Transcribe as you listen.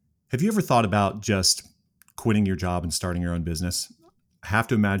Have you ever thought about just quitting your job and starting your own business? I have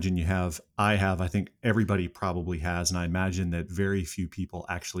to imagine you have. I think everybody probably has. And I imagine that very few people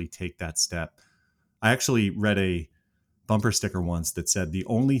actually take that step. I actually read a bumper sticker once that said the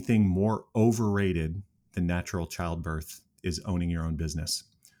only thing more overrated than natural childbirth is owning your own business.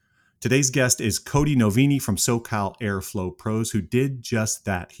 Today's guest is Cody Novini from SoCal Airflow Pros, who did just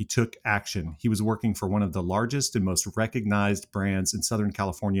that. He took action. He was working for one of the largest and most recognized brands in Southern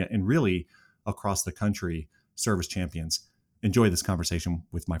California and really across the country, Service Champions. Enjoy this conversation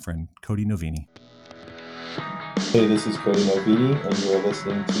with my friend Cody Novini. Hey, this is Cody Novini, and you're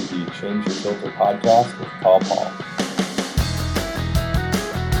listening to the Change Your Filter podcast with Tall Pall.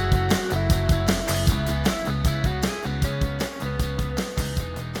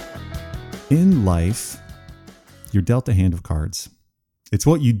 In life, you're dealt a hand of cards. It's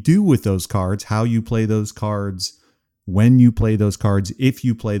what you do with those cards, how you play those cards, when you play those cards, if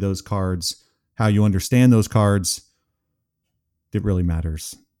you play those cards, how you understand those cards. It really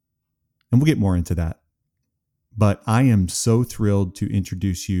matters. And we'll get more into that. But I am so thrilled to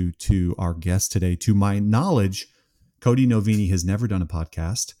introduce you to our guest today. To my knowledge, Cody Novini has never done a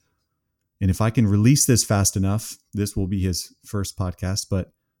podcast. And if I can release this fast enough, this will be his first podcast,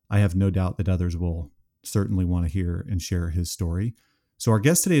 but I have no doubt that others will certainly want to hear and share his story. So our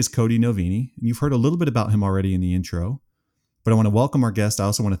guest today is Cody Novini, and you've heard a little bit about him already in the intro, but I want to welcome our guest. I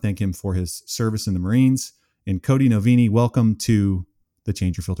also want to thank him for his service in the Marines. And Cody Novini, welcome to the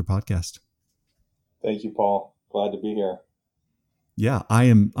Change Your Filter podcast. Thank you, Paul. Glad to be here. Yeah,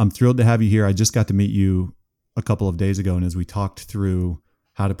 I'm thrilled to have you here. I just got to meet you a couple of days ago, and as we talked through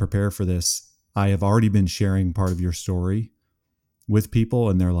how to prepare for this, I have already been sharing part of your story with people,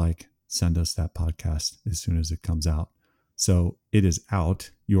 and they're like, send us that podcast as soon as it comes out. So it is out.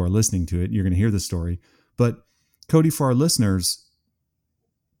 You are listening to it. You're going to hear the story. But Cody, for our listeners,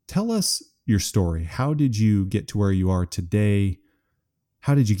 tell us your story. How did you get to where you are today?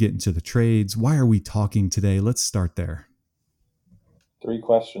 How did you get into the trades? Why are we talking today? Let's start there. 3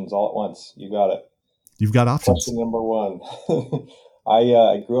 questions all at once. You got it. You've got options. Question number 1.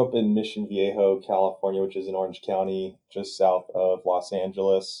 I grew up in Mission Viejo, California, which is in Orange County, just south of Los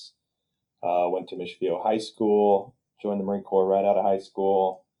Angeles. Went to Mission Viejo High School, joined the Marine Corps right out of high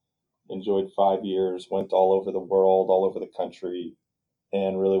school, enjoyed 5 years, went all over the world, all over the country,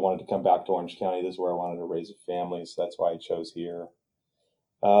 and really wanted to come back to Orange County. This is where I wanted to raise a family, so that's why I chose here.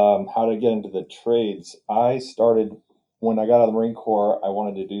 How to get into the trades. I started, when I got out of the Marine Corps, I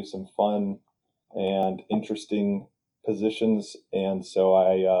wanted to do some fun and interesting positions, and so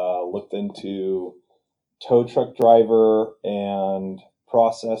I looked into tow truck driver and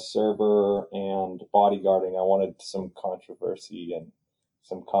process server and bodyguarding. I wanted some controversy and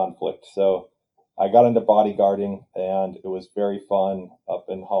some conflict, so I got into bodyguarding, and it was very fun up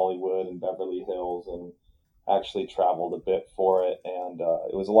in Hollywood and Beverly Hills, and actually traveled a bit for it, and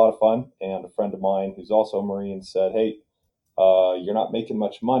it was a lot of fun. And a friend of mine who's also a Marine said, hey, you're not making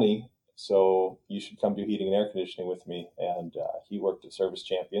much money, so you should come do heating and air conditioning with me. And he worked at Service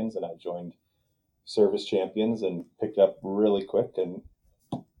Champions, and I joined Service Champions and picked up really quick, and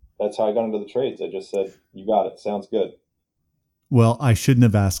that's how I got into the trades. I just said, you got it, sounds good. Well, I shouldn't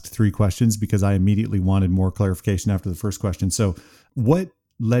have asked 3 questions because I immediately wanted more clarification after the first question. So what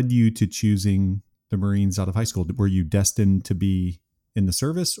led you to choosing the Marines out of high school? Were you destined to be in the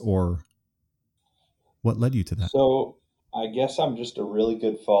service, or what led you to that? So I guess I'm just a really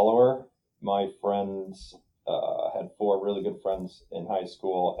good follower. My friends had 4 really good friends in high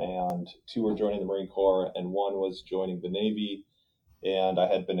school, and 2 were joining the Marine Corps, and 1 was joining the Navy. And I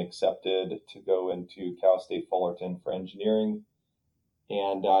had been accepted to go into Cal State Fullerton for engineering.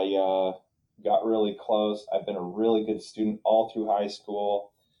 And I got really close. I've been a really good student all through high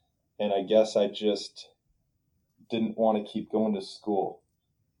school. And I guess I just didn't want to keep going to school.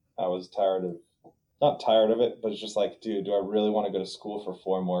 I was not tired of it, but it's just like, dude, do I really want to go to school for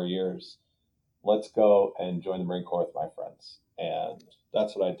 4 more years? Let's go and join the Marine Corps with my friends. And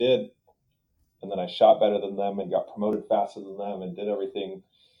that's what I did. And then I shot better than them and got promoted faster than them and did everything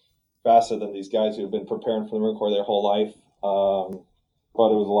faster than these guys who have been preparing for the Marine Corps their whole life. But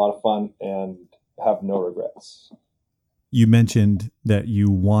it was a lot of fun and have no regrets. You mentioned that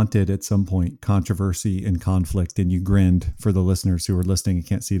you wanted at some point controversy and conflict, and you grinned. For the listeners who are listening and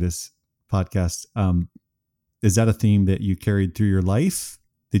can't see this podcast. Is that a theme that you carried through your life?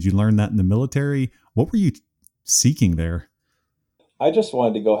 Did you learn that in the military? What were you seeking there? I just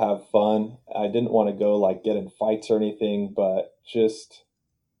wanted to go have fun. I didn't want to go like get in fights or anything, but just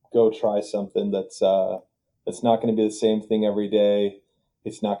go try something that's not going to be the same thing every day.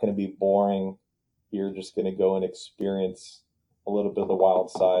 It's not going to be boring. You're just going to go and experience a a little bit of the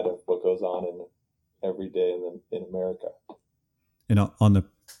wild side of what goes on in every day in America. And on the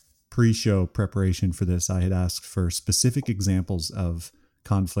pre-show preparation for this, I had asked for specific examples of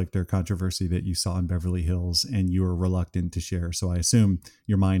conflict or controversy that you saw in Beverly Hills, and you were reluctant to share. So I assume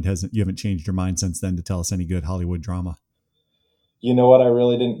you haven't changed your mind since then to tell us any good Hollywood drama. You know what? I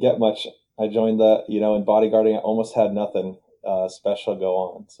really didn't get much. I joined in bodyguarding, I almost had nothing special go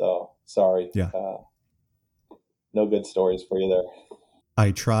on. So sorry. Yeah. No good stories for you there.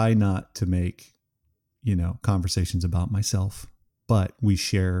 I try not to make, conversations about myself, but we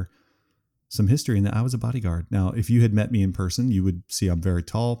share some history in that I was a bodyguard. Now, if you had met me in person, you would see I'm very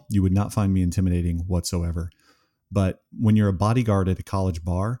tall. You would not find me intimidating whatsoever. But when you're a bodyguard at a college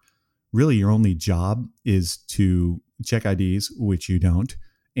bar, really your only job is to check IDs, which you don't,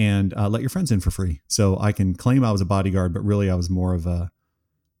 and let your friends in for free. So I can claim I was a bodyguard, but really I was more of a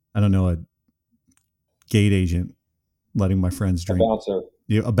gate agent, letting my friends drink.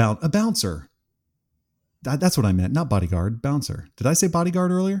 A bouncer. A bouncer. That's what I meant, not bodyguard, bouncer. Did I say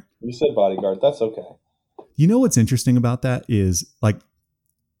bodyguard earlier? You said bodyguard. That's okay. You know what's interesting about that is, like,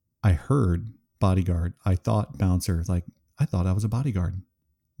 I heard bodyguard. I thought bouncer. Like, I thought I was a bodyguard.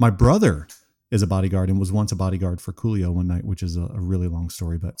 My brother is a bodyguard and was once a bodyguard for Coolio one night, which is a really long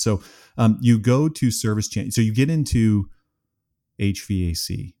story. But so you go to service change. So you get into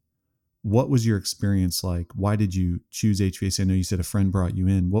HVAC. What was your experience like? Why did you choose HVAC? I know you said a friend brought you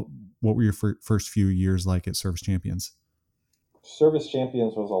in. What were your first few years like at Service Champions? Service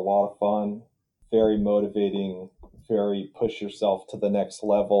Champions was a lot of fun, very motivating, very push yourself to the next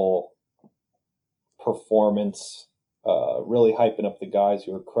level performance, really hyping up the guys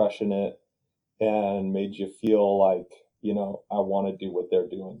who are crushing it and made you feel like, I want to do what they're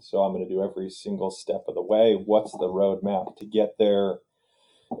doing. So I'm going to do every single step of the way. What's the roadmap to get there?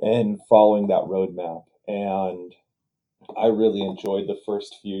 And following that roadmap. And I really enjoyed the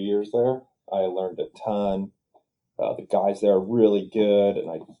first few years there. I learned a ton. The guys there are really good,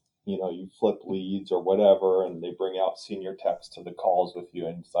 and you flip leads or whatever, and they bring out senior techs to the calls with you,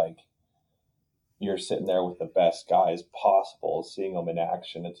 and it's like you're sitting there with the best guys possible, seeing them in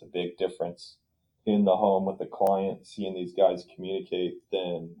action. It's a big difference in the home with the client, seeing these guys communicate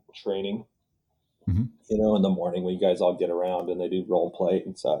than training. Mm-hmm. In the morning when you guys all get around and they do role play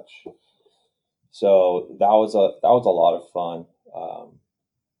and such. So that was a lot of fun.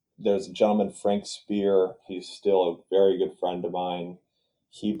 There's a gentleman, Frank Spear. He's still a very good friend of mine.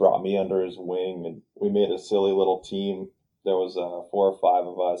 He brought me under his wing, and we made a silly little team. There was 4 or 5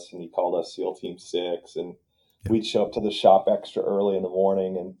 of us, and he called us SEAL Team 6. And we'd show up to the shop extra early in the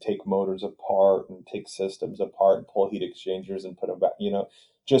morning and take motors apart and take systems apart and pull heat exchangers and put them back,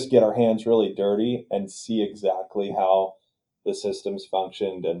 just get our hands really dirty and see exactly how the systems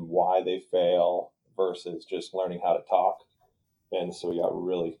functioned and why they fail versus just learning how to talk. And so we got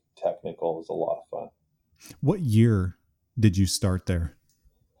really technical. It was a lot of fun. What year did you start there?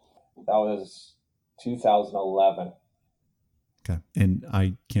 That was 2011. Okay. And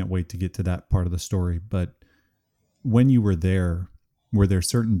I can't wait to get to that part of the story. But when you were there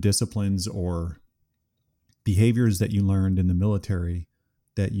certain disciplines or behaviors that you learned in the military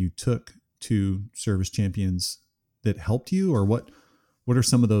that you took to Service Champions that helped you? Or what are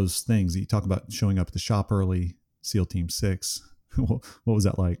some of those things that you talk about, showing up at the shop early, SEAL Team 6? What was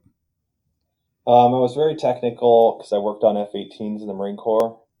that like? I was very technical because I worked on F-18s in the Marine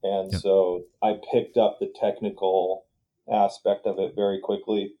Corps. And so I picked up the technical aspect of it very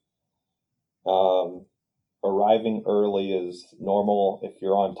quickly. Arriving early is normal. If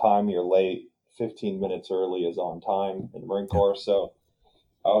you're on time, you're late. 15 minutes early is on time in the Marine Corps. So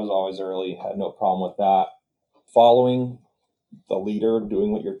I was always early, had no problem with that. Following the leader,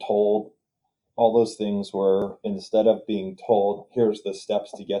 doing what you're told, all those things were, instead of being told, here's the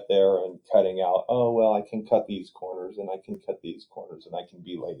steps to get there, and cutting out, oh, well, I can cut these corners and I can cut these corners and I can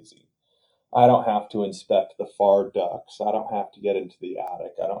be lazy. I don't have to inspect the far ducts. I don't have to get into the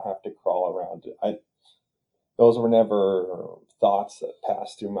attic. I don't have to crawl around it. Those were never thoughts that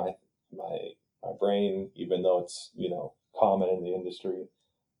passed through my brain, even though it's, common in the industry.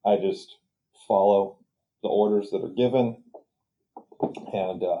 I just follow the orders that are given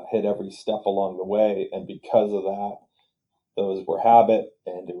and hit every step along the way. And because of that, those were habit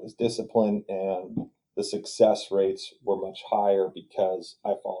and it was discipline, and the success rates were much higher because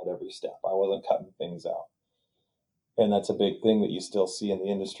I followed every step. I wasn't cutting things out. And that's a big thing that you still see in the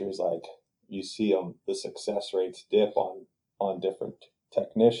industry, is like you see the success rates dip on different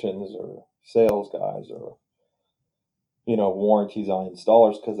technicians or sales guys or warranties on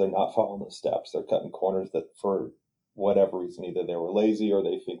installers because they're not following the steps. They're cutting corners that, for whatever reason, either they were lazy or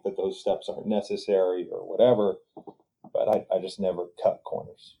they think that those steps aren't necessary or whatever. but I just never cut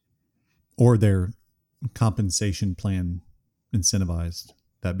corners. Or their compensation plan incentivized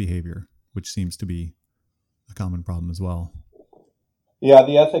that behavior, which seems to be a common problem as well. Yeah,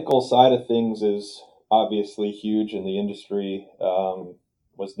 the ethical side of things is obviously huge in the industry.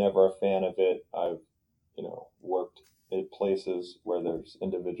 Was never a fan of it. I've, worked in places where there's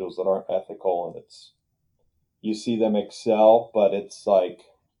individuals that aren't ethical, and you see them excel, but it's like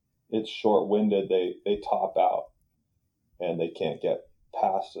it's short-winded. They top out and they can't get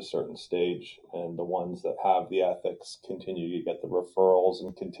past a certain stage. And the ones that have the ethics continue to get the referrals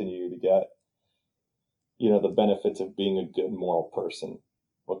and continue to get, the benefits of being a good moral person.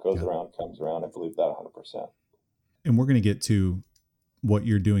 What goes around comes around. I believe that 100%. And we're going to get to what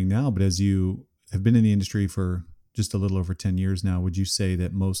you're doing now, but as you have been in the industry for just a little over 10 years now, would you say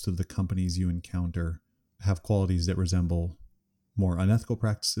that most of the companies you encounter have qualities that resemble more unethical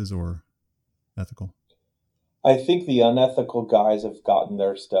practices or ethical? I think the unethical guys have gotten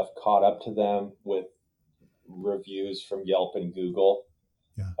their stuff caught up to them with reviews from Yelp and Google.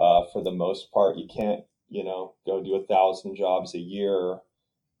 Yeah. For the most part, you can't, go do 1,000 jobs a year,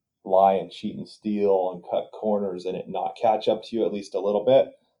 lie and cheat and steal and cut corners and it not catch up to you at least a little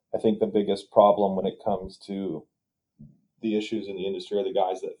bit. I think the biggest problem when it comes to the issues in the industry are the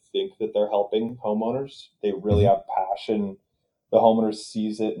guys that think that they're helping homeowners. They really have passion. The homeowner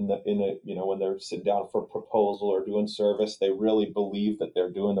sees it when they're sitting down for a proposal or doing service, they really believe that they're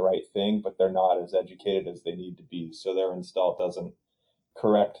doing the right thing, but they're not as educated as they need to be. So their install doesn't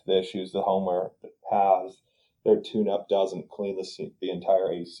correct the issues the homeowner has. Their tune-up doesn't clean the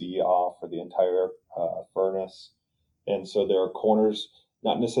entire AC off or the entire furnace. And so there are corners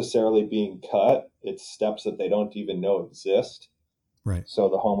not necessarily being cut. It's steps that they don't even know exist. Right. So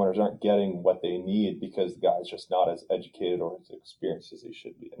the homeowners aren't getting what they need because the guy's just not as educated or as experienced as he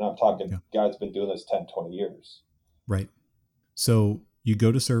should be. And I'm talking guys been doing this 10, 20 years. Right. So you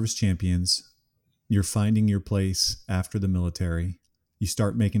go to Service Champions, you're finding your place after the military. You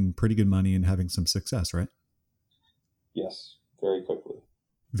start making pretty good money and having some success, right? Yes, very quickly.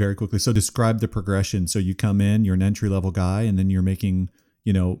 Very quickly. So describe the progression. So you come in, you're an entry-level guy, and then you're making,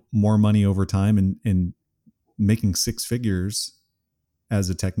 more money over time and making six figures as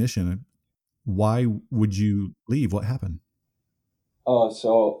a technician. Why would you leave? What happened?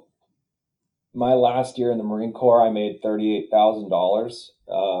 So my last year in the Marine Corps, I made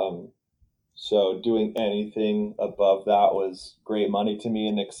 $38,000. So doing anything above that was great money to me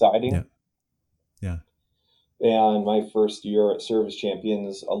and exciting. Yeah. Yeah. And my first year at Service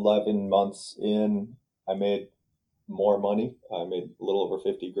Champions, 11 months in, I made more money. I made a little over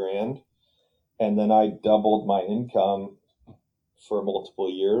 50 grand. And then I doubled my income for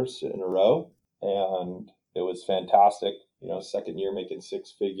multiple years in a row. And it was fantastic. Second year making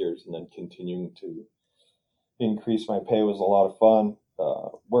six figures and then continuing to increase my pay was a lot of fun.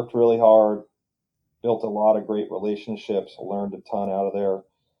 Worked really hard, built a lot of great relationships, learned a ton out of there.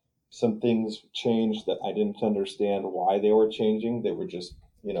 Some things changed that I didn't understand why they were changing. They were just,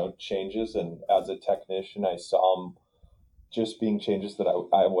 changes. And as a technician, I saw them just being changes that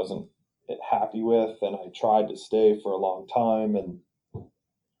I wasn't happy with. And I tried to stay for a long time. And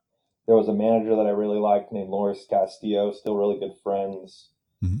there was a manager that I really liked named Loris Castillo, still really good friends.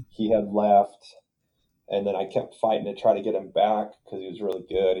 Mm-hmm. He had left. And then I kept fighting to try to get him back because he was really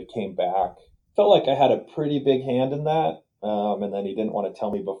good. He came back. Felt like I had a pretty big hand in that. And then he didn't want to tell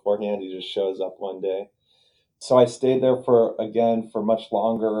me beforehand. He just shows up one day. So I stayed there for much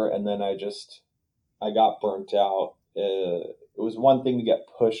longer. And then I got burnt out. It was one thing to get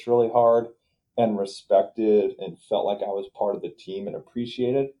pushed really hard and respected and felt like I was part of the team and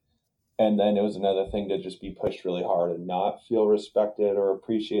appreciated. And then it was another thing to just be pushed really hard and not feel respected or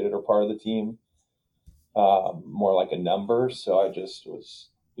appreciated or part of the team. More like a number. So I just was,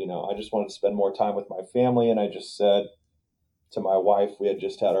 I just wanted to spend more time with my family. And I just said to my wife, we had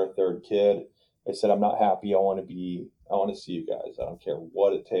just had our third kid. I said, I'm not happy. I want to see you guys. I don't care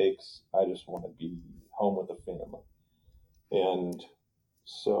what it takes. I just want to be home with the family. And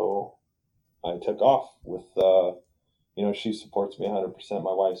so I took off with, she supports me 100%.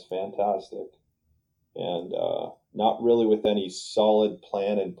 My wife's fantastic. And not really with any solid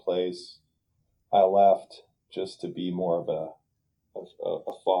plan in place. I left just to be more of a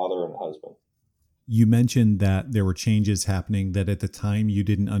father and husband. You mentioned that there were changes happening that at the time you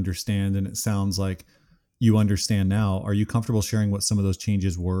didn't understand, and it sounds like you understand now. Are you comfortable sharing what some of those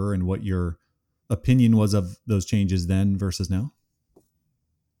changes were and what your opinion was of those changes then versus now?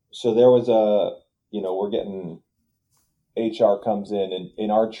 So there was we're getting HR comes in, and in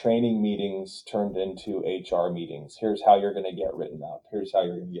our training meetings turned into HR meetings. Here's how you're going to get written up. Here's how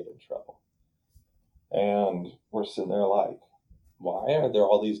you're going to get in trouble. And we're sitting there like, why are there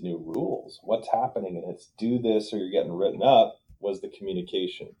all these new rules? What's happening? And it's do this or you're getting written up was the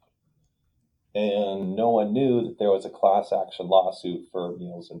communication. And no one knew that there was a class action lawsuit for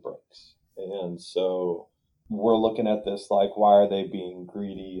meals and breaks. And so we're looking at this like, why are they being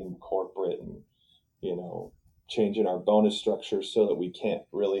greedy and corporate and, you know, changing our bonus structure so that we can't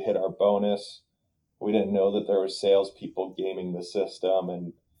really hit our bonus? We didn't know that there were salespeople gaming the system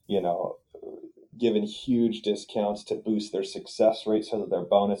and, you know, giving huge discounts to boost their success rate so that their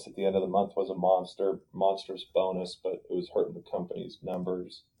bonus at the end of the month was a monstrous bonus, but it was hurting the company's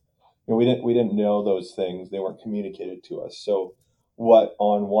numbers. You know, we didn't know those things. They weren't communicated to us. So what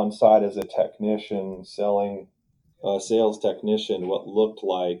on one side as a technician selling a sales technician, what looked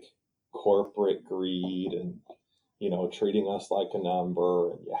like corporate greed and, you know, treating us like a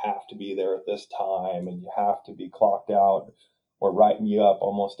number and you have to be there at this time and you have to be clocked out. We're writing you up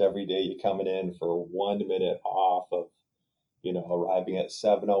almost every day. You coming in for 1 minute off of, you know, arriving at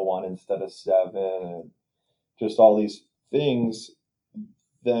 7:01 instead of 7 and just all these things.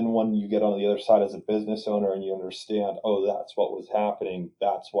 Then when you get on the other side as a business owner and you understand, oh, that's what was happening,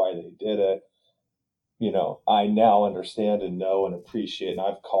 that's why they did it. You know, I now understand and know and appreciate. And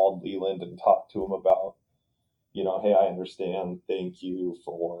I've called Leland and talked to him about, you know, hey, I understand. Thank you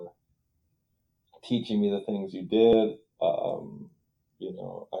for teaching me the things you did. You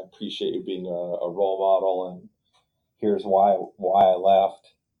know, I appreciate you being a role model, and here's why I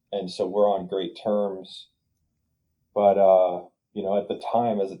left. And so we're on great terms. But you know, at the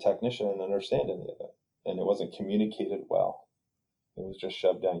time as a technician, I didn't understand any of it, and it wasn't communicated well. It was just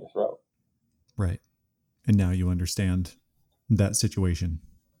shoved down your throat. Right. And now you understand that situation.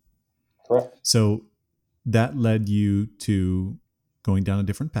 Correct. So that led you to going down a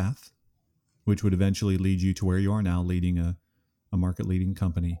different path, which would eventually lead you to where you are now, leading a market leading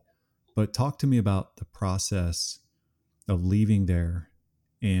company. But talk to me about the process of leaving there,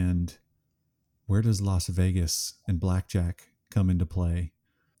 and where does Las Vegas and blackjack come into play?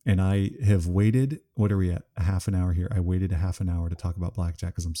 And I have waited, what are we at? A half an hour here. I waited a half an hour to talk about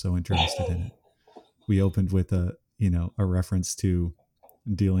blackjack because I'm so interested in it. We opened with a reference to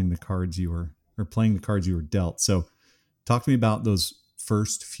dealing the cards you were, or playing the cards you were dealt. So talk to me about those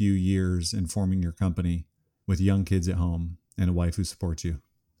first few years in forming your company with young kids at home and a wife who supports you.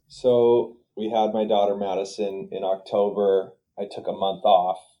 So we had my daughter Madison in October. I took a month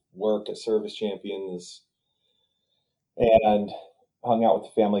off work at Service Champions and hung out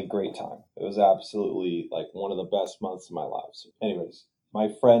with the family. Great time. It was absolutely like one of the best months of my life. So anyways, my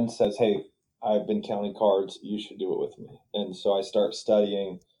friend says, hey, I've been counting cards. You should do it with me. And so I start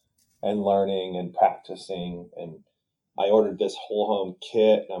studying and learning and practicing. And I ordered this whole home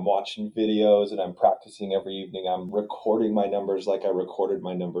kit and I'm watching videos and I'm practicing every evening. I'm recording my numbers like I recorded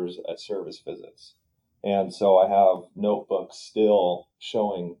my numbers at service visits. And so I have notebooks still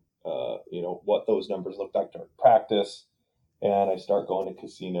showing, you know, what those numbers look like during practice. And I start going to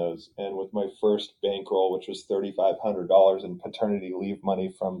casinos. And with my first bankroll, which was $3,500 in paternity leave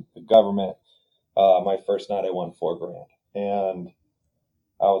money from the government, my first night I won $4,000. And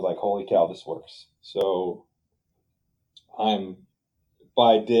I was like, holy cow, this works. So I'm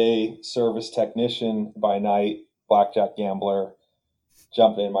by day service technician, by night blackjack gambler,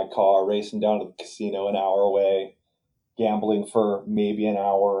 jumping in my car, racing down to the casino an hour away, gambling for maybe an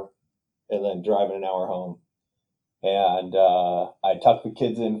hour, and then driving an hour home. And I tucked the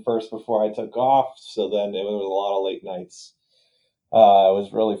kids in first before I took off, so then it was a lot of late nights. It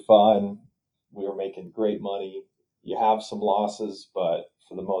was really fun. We were making great money. You have some losses, but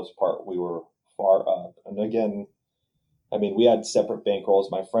for the most part, we were far up. And again, I mean, we had separate bankrolls,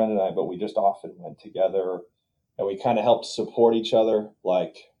 my friend and I, but we just often went together and we kind of helped support each other.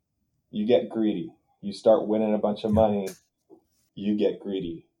 Like, you get greedy, you start winning a bunch of money, you get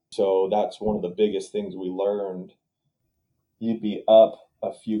greedy. So that's one of the biggest things we learned. You'd be up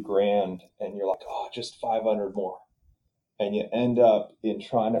a few grand and you're like, oh, just 500 more. And you end up in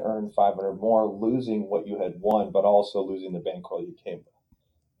trying to earn 500 more, losing what you had won, but also losing the bankroll you came with.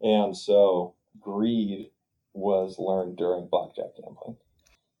 And so greed was learned during blackjack gambling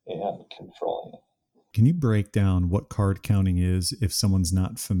and controlling it. Can you break down what card counting is if someone's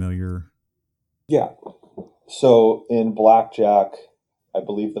not familiar? Yeah. So in blackjack, I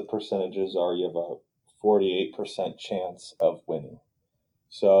believe the percentages are you have a 48% chance of winning.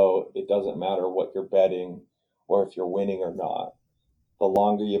 So it doesn't matter what you're betting or if you're winning or not. The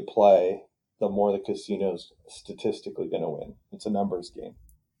longer you play, the more the casino's statistically going to win. It's a numbers game.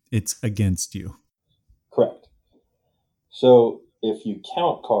 It's against you. Correct. So if you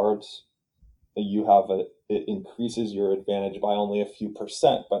count cards, you have it increases your advantage by only a few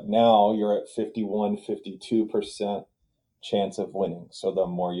percent, but now you're at 51, 52% chance of winning. So the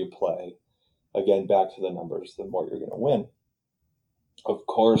more you play, again, back to the numbers, the more you're going to win. Of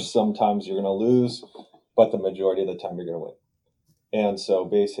course, sometimes you're going to lose, but the majority of the time you're going to win. And so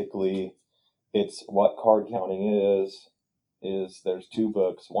basically, it's what card counting is there's two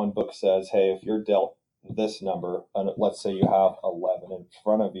books. One book says, hey, if you're dealt this number, and let's say you have 11 in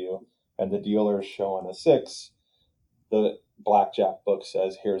front of you, and the dealer is showing a 6, the blackjack book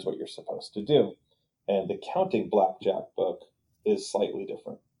says, here's what you're supposed to do. And the counting blackjack book is slightly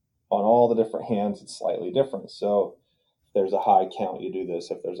different. On all the different hands, it's slightly different. So if there's a high count, you do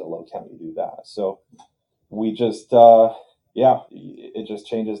this. If there's a low count, you do that. So we just, it just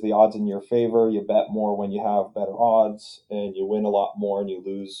changes the odds in your favor. You bet more when you have better odds, and you win a lot more, and you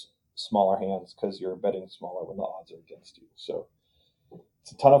lose smaller hands because you're betting smaller when the odds are against you. So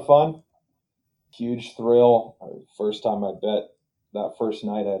it's a ton of fun. Huge thrill. First time I bet, that first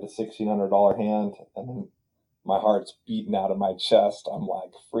night I had a $1,600 hand, and then my heart's beating out of my chest. I'm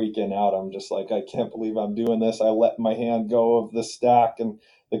like freaking out. I'm just like, I can't believe I'm doing this. I let my hand go of the stack, and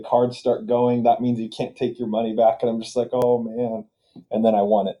the cards start going. That means you can't take your money back. And I'm just like, oh man. And then I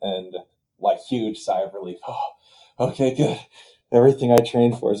won it, and like huge sigh of relief. Oh, okay, good. Everything I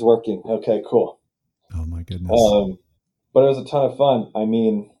trained for is working. Okay, cool. Oh my goodness. But it was a ton of fun. I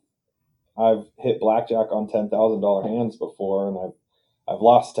mean, I've hit blackjack on $10,000 hands before, and I've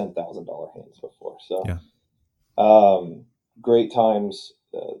lost $10,000 hands before. So, yeah. Great times.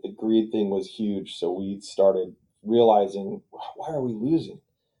 The greed thing was huge. So we started realizing, why are we losing?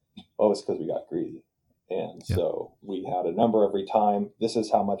 Oh, it's because we got greedy. And yeah. So we had a number every time. This is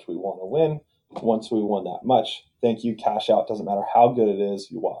how much we want to win. Once we won that much, thank you, cash out. Doesn't matter how good it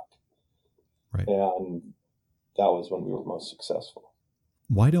is, you walk. Right. And that was when we were most successful.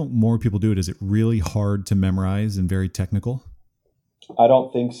 Why don't more people do it? Is it really hard to memorize and very technical? I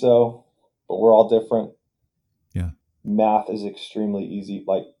don't think so, but we're all different. Yeah. Math is extremely easy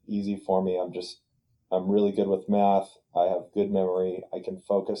for me. I'm really good with math. I have good memory. I can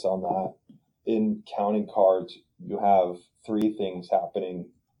focus on that. In counting cards, you have 3 things happening,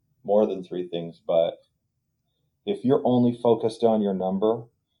 more than 3 things, but if you're only focused on your number,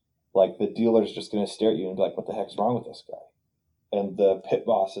 like the dealer's just going to stare at you and be like, what the heck's wrong with this guy? And the pit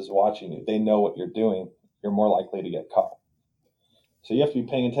boss is watching you. They know what you're doing. You're more likely to get caught. So you have to be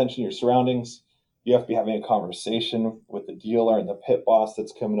paying attention to your surroundings. You have to be having a conversation with the dealer and the pit boss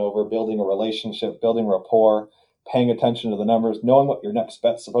that's coming over, building a relationship, building rapport, paying attention to the numbers, knowing what your next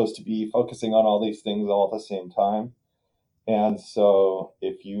bet's supposed to be, focusing on all these things all at the same time. And so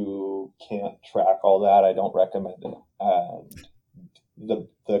if you can't track all that, I don't recommend it. And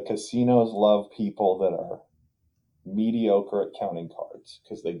the casinos love people that are mediocre at counting cards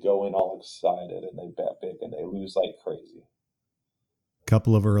because they go in all excited and they bet big and they lose like crazy.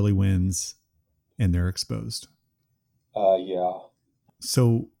 Couple of early wins and they're exposed. Yeah.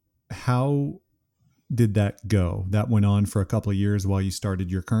 So how did that go? That went on for a couple of years while you started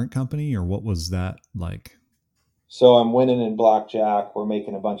your current company, or what was that like? So I'm winning in blackjack. We're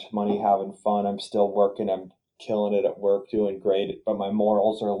making a bunch of money, having fun. I'm still working. I'm killing it at work, doing great, but my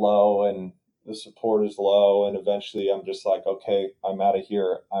morals are low and the support is low. And eventually I'm just like, okay, I'm out of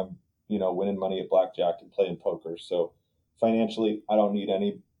here. I'm, winning money at blackjack and playing poker. So financially, I don't need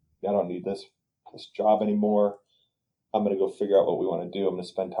this job anymore. I'm going to go figure out what we want to do. I'm going to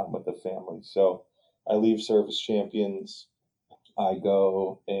spend time with the family. So I leave Service Champions. I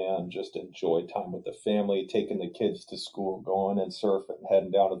go and just enjoy time with the family, taking the kids to school, going and surfing,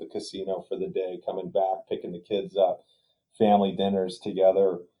 heading down to the casino for the day, coming back, picking the kids up, family dinners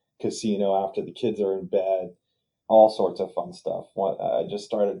together, casino after the kids are in bed, all sorts of fun stuff. I just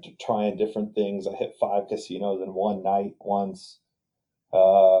started trying different things. I hit 5 casinos in one night once,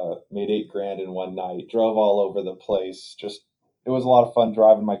 made $8,000 in one night, drove all over the place. Just, it was a lot of fun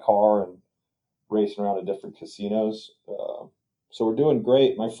driving my car and racing around to different casinos. So we're doing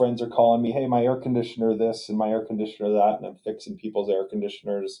great. My friends are calling me, hey, my air conditioner this and my air conditioner that, and I'm fixing people's air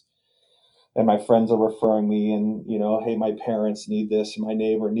conditioners. And my friends are referring me and, hey, my parents need this and my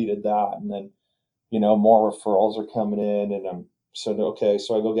neighbor needed that. And then, more referrals are coming in and so I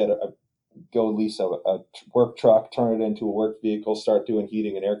go lease a work truck, turn it into a work vehicle, start doing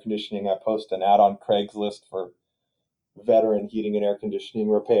heating and air conditioning. I post an ad on Craigslist for veteran heating and air conditioning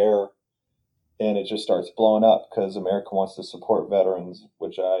repair. And it just starts blowing up because America wants to support veterans,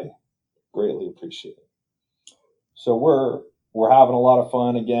 which I greatly appreciate. So we're having a lot of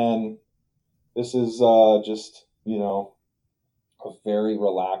fun again. This is just, a very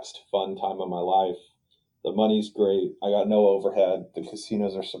relaxed, fun time of my life. The money's great. I got no overhead. The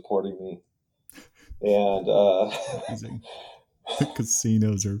casinos are supporting me. And Amazing. The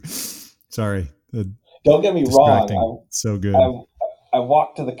casinos are, sorry, don't get me distracting. wrong. So I, good. I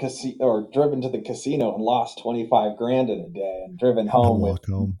walked to the casino or driven to the casino and lost 25 grand in a day and driven The home with walk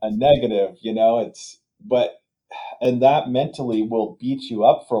home. a negative, and that mentally will beat you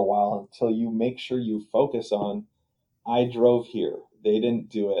up for a while until you make sure you focus on, I drove here. They didn't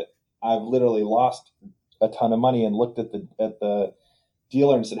do it. I've literally lost a ton of money and looked at the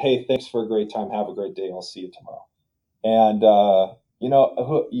dealer and said, "Hey, thanks for a great time. Have a great day. I'll see you tomorrow." And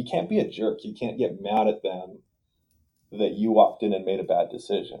you can't be a jerk. You can't get mad at them that you walked in and made a bad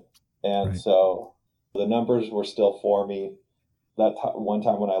decision. And Right. so the numbers were still for me. One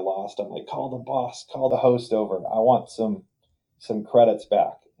time when I lost, I'm like, call the boss, call the host over. I want some credits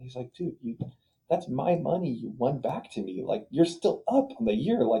back. He's like, dude, that's my money. You won back to me. Like, you're still up on the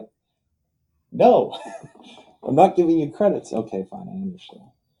year. Like, no, I'm not giving you credits. Okay, fine, I understand.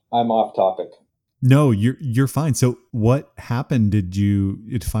 I'm off topic. No, you're fine. So what happened?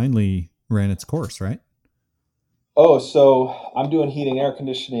 It finally ran its course, right? Oh, so I'm doing heating and air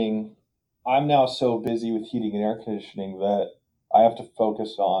conditioning. I'm now so busy with heating and air conditioning that I have to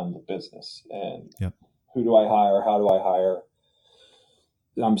focus on the business and Yep. who do I hire? How do I hire?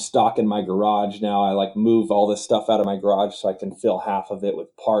 I'm stocking my garage now. I like move all this stuff out of my garage so I can fill half of it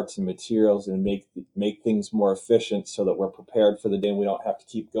with parts and materials and make things more efficient so that we're prepared for the day and we don't have to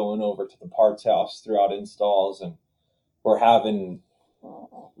keep going over to the parts house throughout installs. And we're having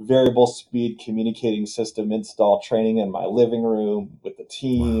variable speed communicating system install training in my living room with the Wow.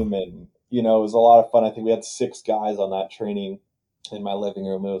 team. And, it was a lot of fun. I think we had 6 guys on that training in my living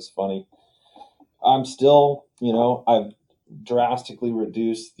room. It was funny. I'm still, I've drastically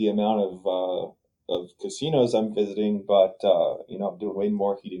reduced the amount of casinos I'm visiting, but I'm doing way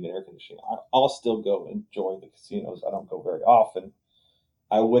more heating and air conditioning. I'll still go enjoy the casinos. I don't go very often.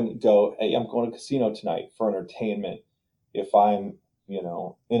 I wouldn't go, hey, I'm going to casino tonight for entertainment. If I'm,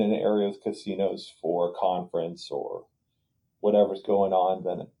 in an area with casinos for a conference or whatever's going on,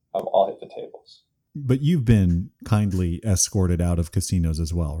 then I'll hit the tables. But you've been kindly escorted out of casinos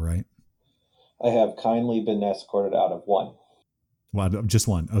as well, right? I have kindly been escorted out of one, Well, just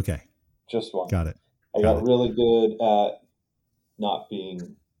one. Okay. just one. Got it. I Got got it. really good at not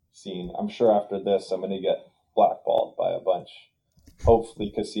being seen. I'm sure after this, I'm going to get blackballed by a bunch.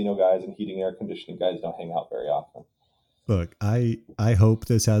 Hopefully, casino guys and heating and air conditioning guys don't hang out very often. Look, I hope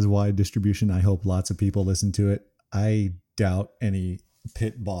this has wide distribution. I hope lots of people listen to it. I doubt any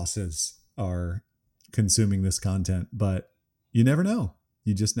pit bosses are consuming this content, but you never know.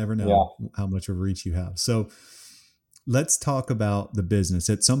 You just never Yeah. know how much of reach you have. So let's talk about the business.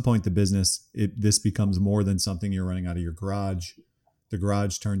 At some point, the business, this becomes more than something you're running out of your garage. The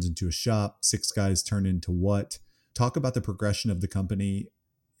garage turns into a shop. 6 guys turn into what? Talk about the progression of the company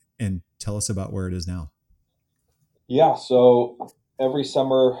and tell us about where it is now. Yeah. So every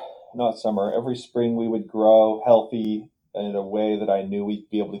summer, not summer, every spring we would grow healthy in a way that I knew we'd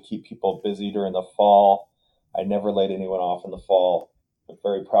be able to keep people busy during the fall. I never laid anyone off in the fall. I'm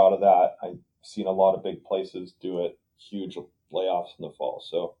very proud of that. I've seen a lot of big places do it, huge layoffs in the fall.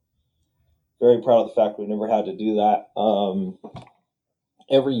 So very proud of the fact we never had to do that.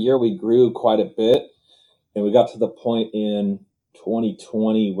 Every year we grew quite a bit, and we got to the point in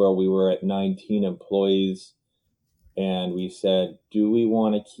 2020 where we were at 19 employees, and we said, do we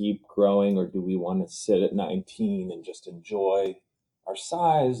want to keep growing or do we want to sit at 19 and just enjoy our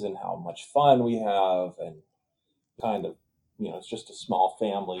size and how much fun we have, and kind of, it's just a small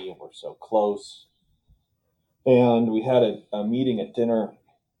family and we're so close. And we had a meeting at dinner.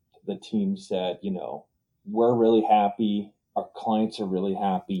 The team said, we're really happy, our clients are really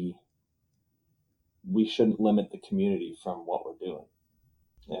happy, we shouldn't limit the community from what we're doing.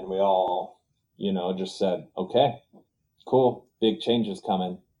 And we all, just said, okay, cool, big changes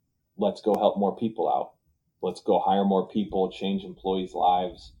coming. Let's go help more people out. Let's go hire more people, change employees'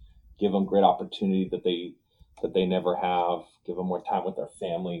 lives, give them great opportunity that they never have, give them more time with their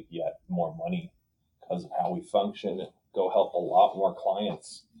family, yet more money because of how we function, and go help a lot more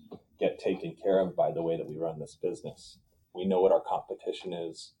clients get taken care of by the way that we run this business. We know what our competition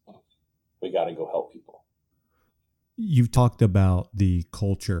is. We got to go help people. You've talked about the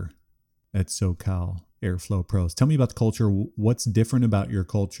culture at SoCal Airflow Pros. Tell me about the culture. What's different about your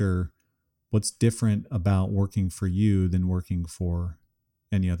culture? What's different about working for you than working for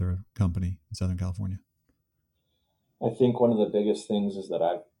any other company in Southern California? I think one of the biggest things is that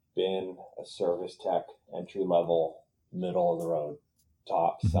I've been a service tech, entry level, middle of the road,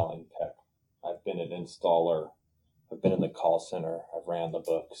 top Mm-hmm. selling tech. I've been an installer. I've been in the call center. I've ran the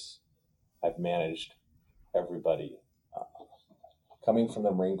books. I've managed everybody. coming from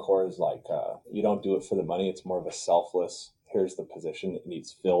the Marine Corps is like, you don't do it for the money. It's more of a selfless, here's the position that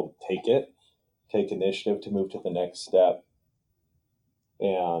needs filled, take it, take initiative to move to the next step.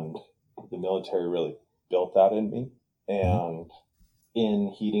 And the military really built that in me. And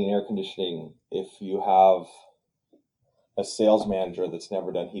in heating and air conditioning, if you have a sales manager that's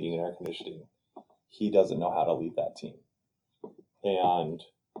never done heating and air conditioning, he doesn't know how to lead that team. And,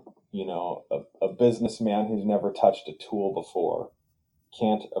 a businessman who's never touched a tool before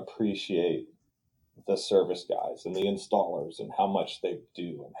can't appreciate the service guys and the installers and how much they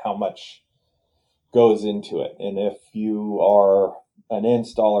do and how much goes into it. And if you are an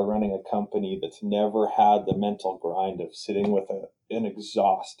installer running a company that's never had the mental grind of sitting with an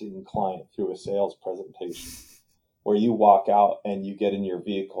exhausting client through a sales presentation, where you walk out and you get in your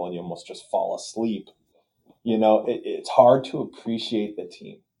vehicle and you almost just fall asleep, it's hard to appreciate the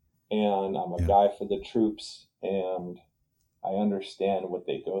team. And I'm a guy for the troops, and I understand what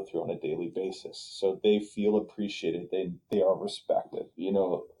they go through on a daily basis. So they feel appreciated. They are respected.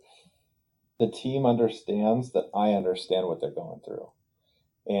 The team understands that I understand what they're going through.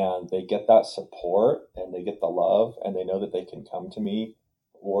 And they get that support and they get the love, and they know that they can come to me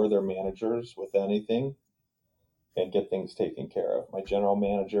or their managers with anything and get things taken care of. My general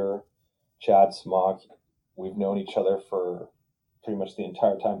manager, Chad Smock, we've known each other for pretty much the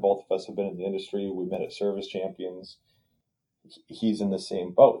entire time both of us have been in the industry. We met at Service Champions. He's in the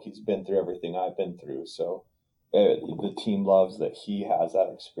same boat. He's been through everything I've been through. So the team loves that he has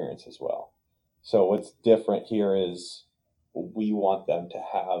that experience as well. So what's different here is we want them to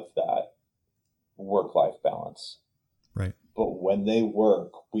have that work-life balance. Right. But when they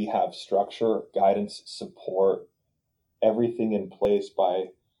work, we have structure, guidance, support, everything in place by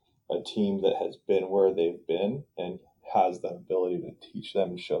a team that has been where they've been and has the ability to teach them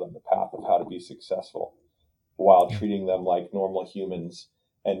and show them the path of how to be successful while treating them like normal humans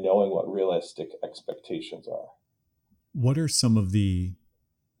and knowing what realistic expectations are. What are some of the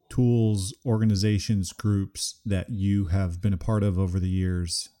tools, organizations, groups that you have been a part of over the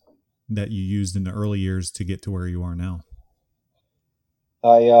years that you used in the early years to get to where you are now?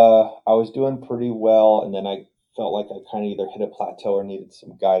 I was doing pretty well, and then I felt like I kind of either hit a plateau or needed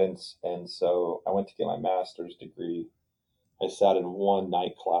some guidance, and so I went to get my master's degree. I sat in one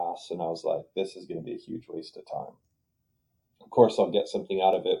night class, and I was like, this is going to be a huge waste of time. Of course, I'll get something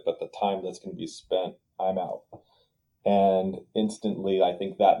out of it, but the time that's going to be spent, I'm out. And instantly, I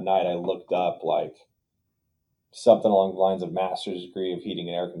think that night I looked up like something along the lines of master's degree of heating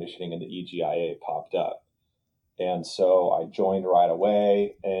and air conditioning, and the EGIA popped up. And so I joined right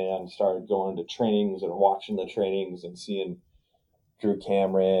away and started going to trainings and watching the trainings and seeing Drew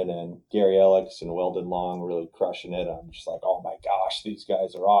Cameron and Gary Ellicks and Weldon Long really crushing it. I'm just like, oh my gosh, these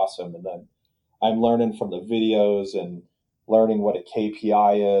guys are awesome. And then I'm learning from the videos and learning what a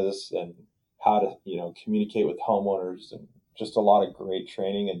KPI is and how to, communicate with homeowners, and just a lot of great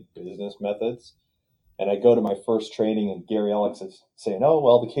training and business methods. And I go to my first training and Gary Ellicks is saying, oh,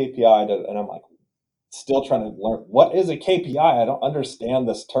 well, the KPI, and I'm like, still trying to learn, what is a KPI? I don't understand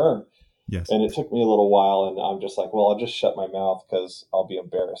this term. Yes. And it took me a little while, and I'm just like, well, I'll just shut my mouth because I'll be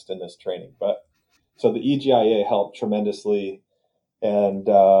embarrassed in this training. But so the EGIA helped tremendously. And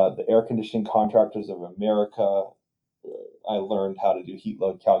the Air Conditioning Contractors of America, I learned how to do heat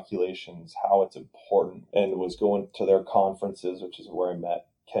load calculations, how it's important, and was going to their conferences, which is where I met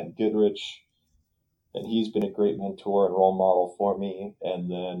Ken Goodrich. And he's been a great mentor and role model for me.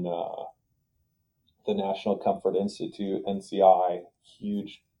 And then the National Comfort Institute, NCI,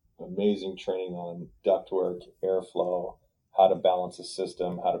 huge, amazing training on ductwork, airflow, how to balance a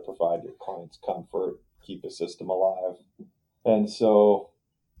system, how to provide your clients comfort, keep a system alive. And so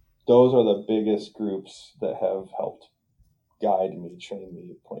those are the biggest groups that have helped guide me, train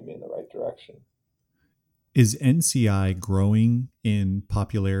me, point me in the right direction. Is NCI growing in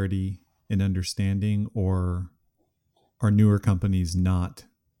popularity and understanding, or are newer companies not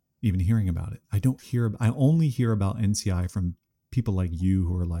even hearing about it? I only hear about NCI from people like you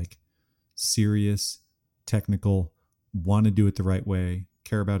who are like serious, technical, want to do it the right way,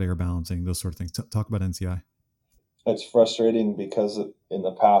 care about air balancing, those sort of things. Talk about NCI. It's frustrating because in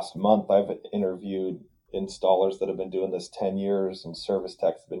the past month, I've interviewed installers that have been doing this 10 years and service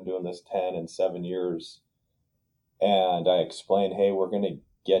techs have been doing this 10 and 7 years. And I explained, hey, we're going to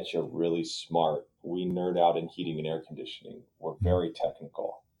get you really smart. We nerd out in heating and air conditioning. We're very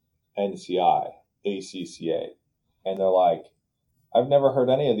technical. NCI, ACCA. And they're like, I've never heard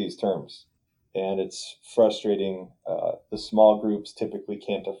any of these terms. And it's frustrating. The small groups typically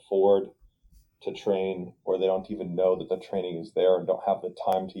can't afford to train, or they don't even know that the training is there and don't have the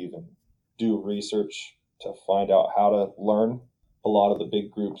time to even do research to find out how to learn. a lot of the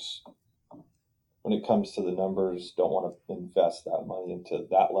big groups, when it comes to the numbers, don't want to invest that money into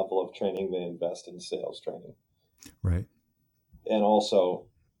that level of training. They invest in sales training. Right. And also,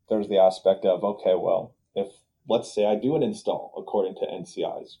 there's the aspect of, okay, well, if let's say I do an install according to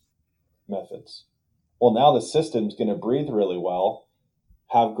NCI's methods, well, now the system's going to breathe really well,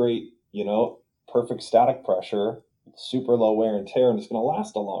 have great, perfect static pressure, super low wear and tear, and it's going to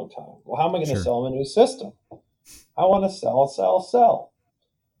last a long time. Well, how am I going to Sure. sell them a new system? I want to sell.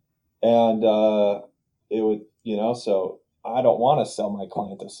 And it would, so I don't want to sell my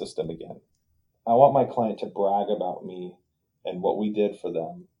client a system again. I want my client to brag about me and what we did for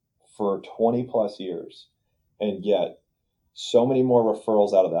them for 20 plus years and get so many more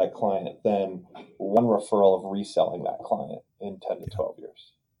referrals out of that client than one referral of reselling that client in 10 to Yeah. 12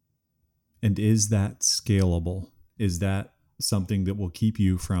 years. And is that scalable? Is that something that will keep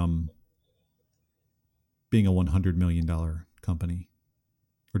you from being a $100 million company?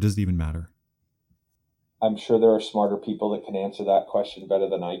 Or does it even matter? I'm sure there are smarter people that can answer that question better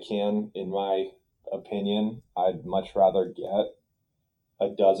than I can. In my opinion, I'd much rather get a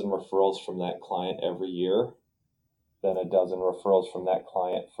dozen referrals from that client every year than a dozen referrals from that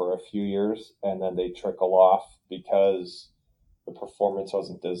client for a few years and then they trickle off because the performance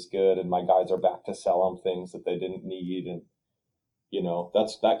wasn't as good and my guys are back to sell them things that they didn't need. And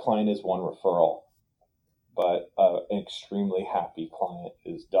that client is one referral, but an extremely happy client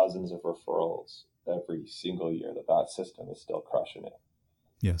is dozens of referrals every single year that system is still crushing it.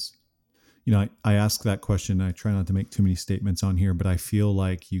 Yes. I ask that question. I try not to make too many statements on here, but I feel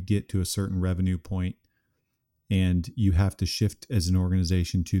like you get to a certain revenue point and you have to shift as an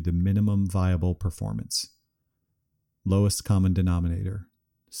organization to the minimum viable performance, lowest common denominator,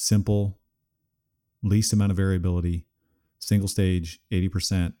 simple, least amount of variability, single stage,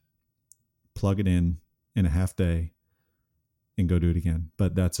 80%, plug it in a half day and go do it again.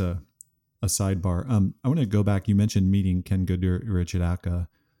 But that's a sidebar. I want to go back. You mentioned meeting Ken Goodrich at ACA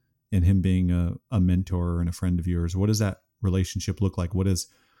and him being a mentor and a friend of yours. What does that relationship look like? What does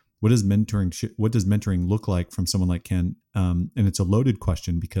mentoring look like from someone like Ken? And it's a loaded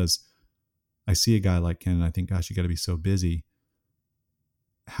question because I see a guy like Ken and I think, gosh, you got to be so busy.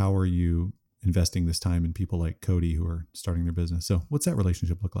 How are you investing this time in people like Cody who are starting their business? So what's that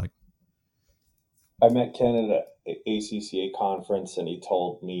relationship look like? I met Ken at an ACCA conference and he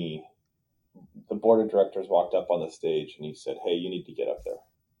told me, the board of directors walked up on the stage and he said, hey, you need to get up there.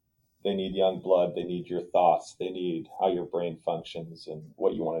 They need young blood. They need your thoughts. They need how your brain functions and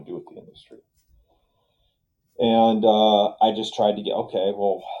what you want to do with the industry. And I just tried to okay,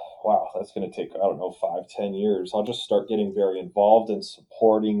 well, wow, that's going to take, 5-10 years. I'll just start getting very involved in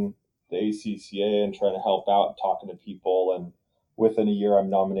supporting the ACCA and trying to help out and talking to people. And within a year, I'm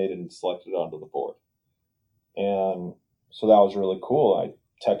nominated and selected onto the board. And so that was really cool. I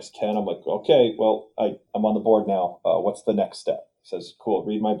text Ken. I'm like, okay, well, I'm on the board now. What's the next step? He says, cool,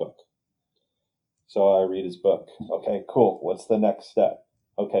 read my book. So I read his book. Okay, cool. What's the next step?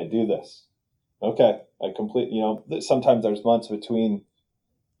 Okay, do this. Okay, I complete, sometimes there's months between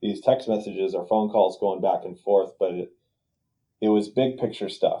these text messages or phone calls going back and forth, but it was big picture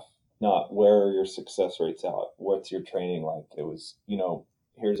stuff, not where are your success rates out? What's your training like? It was,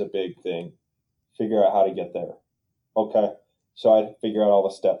 here's a big thing. Figure out how to get there. Okay. So I figure out all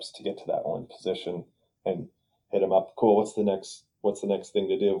the steps to get to that one position and hit him up. Cool. What's the next thing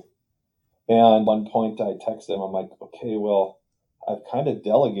to do? And one point I texted him, I'm like, okay, well, I've kind of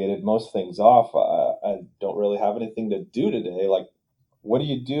delegated most things off. I don't really have anything to do today. Like, what do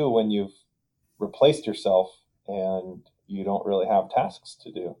you do when you've replaced yourself and you don't really have tasks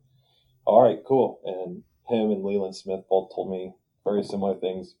to do? All right, cool. And him and Leland Smith both told me very similar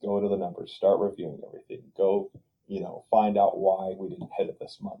things. Go to the numbers, start reviewing everything. Go, find out why we didn't hit it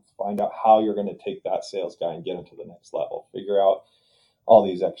this month. Find out how you're going to take that sales guy and get him to the next level. Figure out all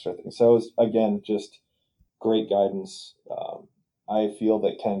these extra things. So it was, again, just great guidance. I feel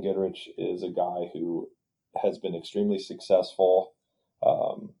that Ken Goodrich is a guy who has been extremely successful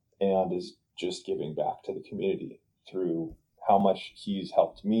and is just giving back to the community through how much he's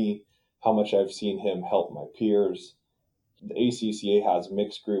helped me, how much I've seen him help my peers. The ACCA has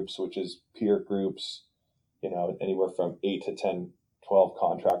mixed groups, which is peer groups, anywhere from 8 to 10, 12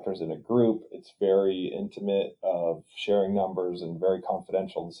 contractors in a group. It's very intimate of sharing numbers and very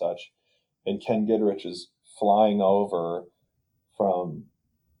confidential and such. And Ken Goodrich is flying over from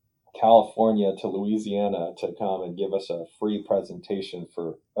California to Louisiana to come and give us a free presentation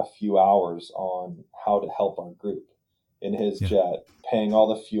for a few hours on how to help our group in his jet, paying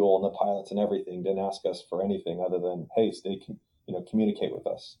all the fuel and the pilots and everything. Didn't ask us for anything other than, hey, communicate with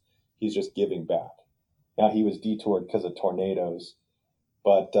us. He's just giving back. Now he was detoured because of tornadoes,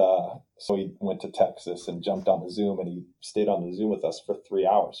 but so he went to Texas and jumped on the Zoom, and he stayed on the Zoom with us for 3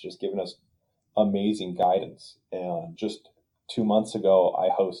 hours, just giving us amazing guidance. And just 2 months ago, I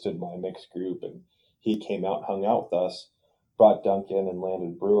hosted my mixed group, and he came out and hung out with us, brought Duncan and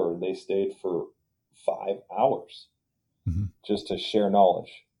Landon Brewer, and they stayed for 5 hours just to share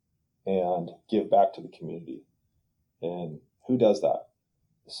knowledge and give back to the community. And who does that?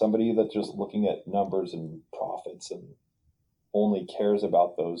 Somebody that's just looking at numbers and profits and only cares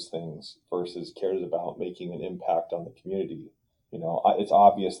about those things versus cares about making an impact on the community. You know, it's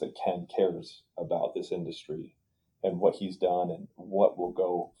obvious that Ken cares about this industry and what he's done and what will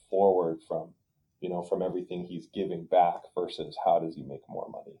go forward from, you know, from everything he's giving back versus how does he make more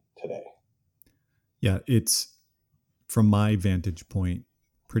money today. Yeah, it's, from my vantage point,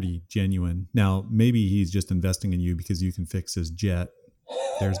 pretty genuine. Now, maybe he's just investing in you because you can fix his jet.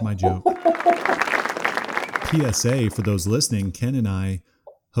 There's my joke. PSA for those listening, Ken and I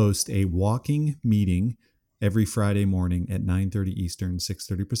host a walking meeting every Friday morning at 9:30 Eastern,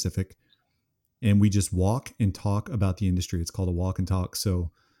 6:30 Pacific. And we just walk and talk about the industry. It's called a walk and talk.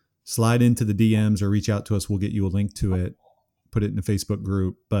 So slide into the DMs or reach out to us. We'll get you a link to it, put it in the Facebook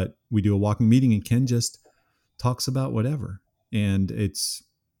group. But we do a walking meeting and Ken just talks about whatever. And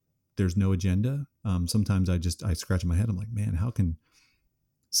there's no agenda. Sometimes I scratch my head. I'm like, man, how can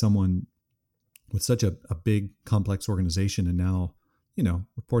someone with such a big, complex organization and now, you know,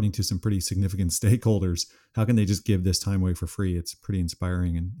 reporting to some pretty significant stakeholders, how can they just give this time away for free? It's pretty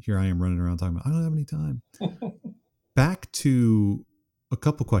inspiring. And here I am running around talking about, I don't have any time. Back to a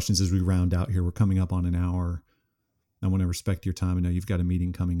couple questions as we round out here. We're coming up on an hour. I want to respect your time. I know you've got a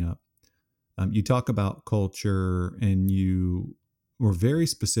meeting coming up. You talk about culture and you were very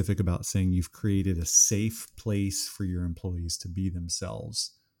specific about saying you've created a safe place for your employees to be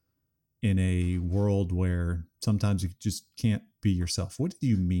themselves in a world where sometimes you just can't be yourself. What do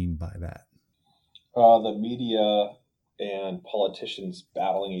you mean by that? The media and politicians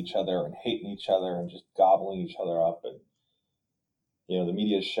battling each other and hating each other and just gobbling each other up. And, you know, the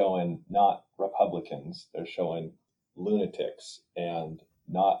media is showing not Republicans, they're showing lunatics and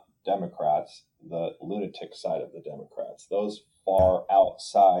not Democrats, the lunatic side of the Democrats. Those far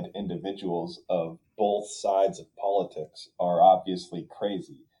outside individuals of both sides of politics are obviously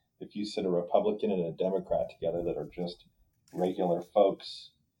crazy. If you sit a Republican and a Democrat together that are just regular folks,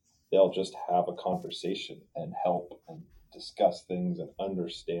 they'll just have a conversation and help and discuss things and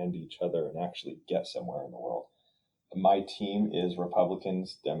understand each other and actually get somewhere in the world. My team is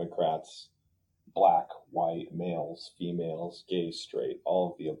Republicans, Democrats, black, white, males, females, gay, straight,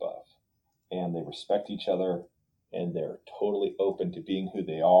 all of the above. And they respect each other and they're totally open to being who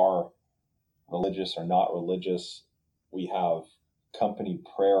they are, religious or not religious. We have company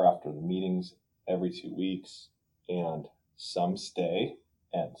prayer after the meetings every 2 weeks, and some stay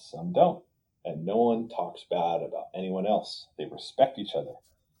and some don't. And no one talks bad about anyone else. They respect each other.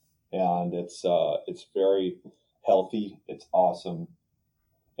 And it's very healthy. It's awesome.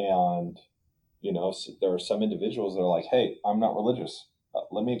 And, you know, so there are some individuals that are like, hey, I'm not religious.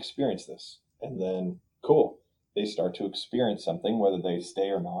 Let me experience this. And then, cool. They start to experience something, whether they stay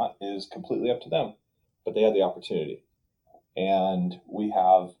or not is completely up to them. But they had the opportunity. And we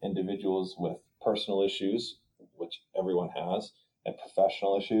have individuals with personal issues, which everyone has, and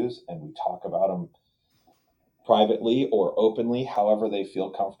professional issues, and we talk about them privately or openly, however they feel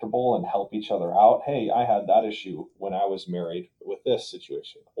comfortable, and help each other out. Hey, I had that issue when I was married with this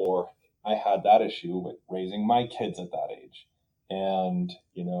situation, or I had that issue with raising my kids at that age. And,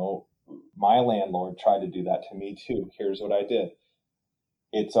 you know, my landlord tried to do that to me too. Here's what I did.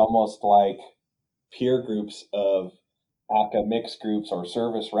 It's almost like peer groups of ACA mixed groups or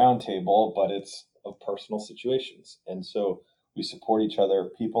service roundtable, but it's of personal situations. And so we support each other.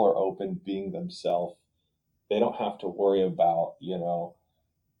 People are open being themselves. They don't have to worry about, you know,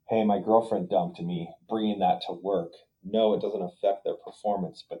 hey, my girlfriend dumped me, bringing that to work. No, it doesn't affect their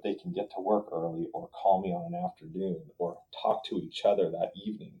performance, but they can get to work early or call me on an afternoon or talk to each other that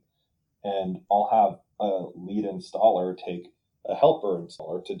evening. And I'll have a lead installer take a helper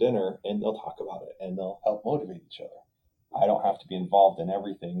installer to dinner and they'll talk about it and they'll help motivate each other. I don't have to be involved in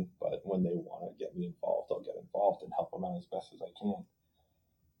everything, but when they want to get me involved, I'll get involved and help them out as best as I can.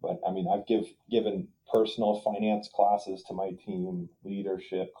 But I mean, I've given personal finance classes to my team,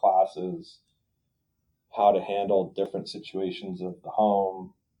 leadership classes, how to handle different situations of the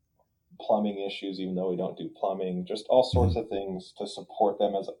home, plumbing issues, even though we don't do plumbing, just all sorts of things to support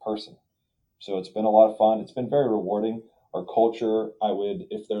them as a person. So it's been a lot of fun. It's been very rewarding. Our culture,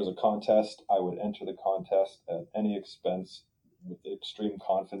 if there's a contest, I would enter the contest at any expense with the extreme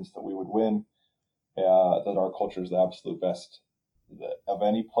confidence that we would win. that our culture is the absolute best of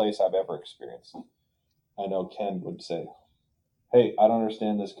any place I've ever experienced. I know Ken would say, hey, I don't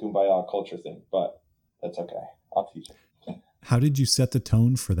understand this kumbaya culture thing, but that's okay. I'll teach it. How did you set the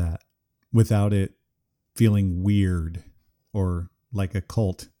tone for that without it feeling weird or like a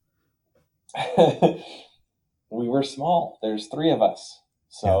cult? We were small. There's 3 of us.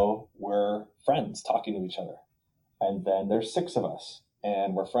 So we're friends talking to each other. And then there's 6 of us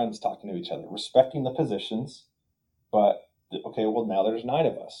and we're friends talking to each other, respecting the positions. But okay, well, now there's 9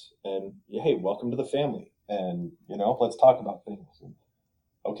 of us. And hey, welcome to the family. And, let's talk about things. And,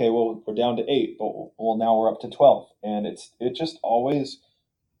 okay, well, we're down to 8, but well, now we're up to 12. And it just always,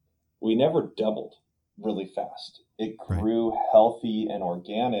 we never doubled really fast. It grew healthy and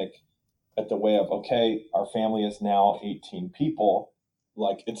organic at the way of, okay, our family is now 18 people.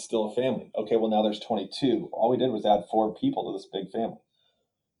 Like, it's still a family. Okay, well, now there's 22. All we did was add 4 people to this big family.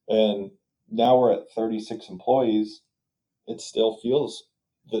 And now we're at 36 employees. It still feels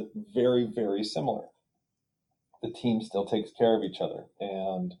very, very similar. The team still takes care of each other.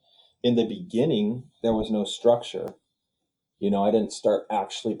 And in the beginning, there was no structure. I didn't start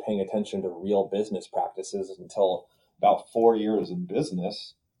actually paying attention to real business practices until about 4 years in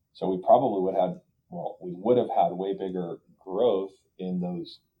business. So we would have had way bigger growth in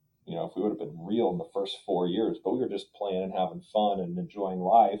those, if we would have been real in the first 4 years, but we were just playing and having fun and enjoying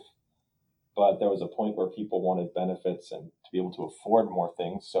life. But there was a point where people wanted benefits and to be able to afford more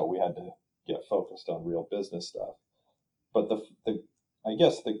things. So we had to get focused on real business stuff. But I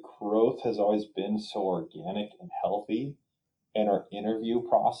guess the growth has always been so organic and healthy. And our interview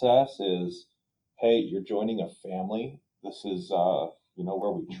process is, hey, you're joining a family. This is,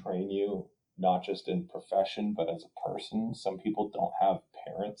 where we train you, not just in profession, but as a person. Some people don't have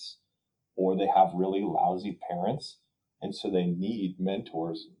parents or they have really lousy parents. And so they need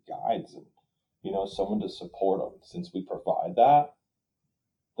mentors and guides and, someone to support them. Since we provide that,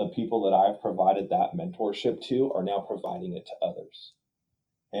 the people that I've provided that mentorship to are now providing it to others.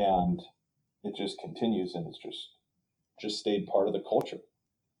 And it just continues, and it's just stayed part of the culture.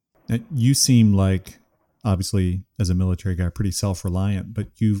 You seem like, obviously, as a military guy, pretty self-reliant, but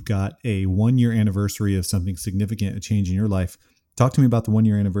you've got a 1-year anniversary of something significant, a change in your life. Talk to me about the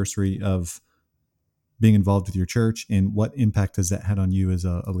 1-year anniversary of being involved with your church and what impact has that had on you as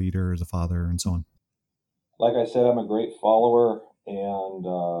a leader, as a father, and so on. Like I said, I'm a great follower, and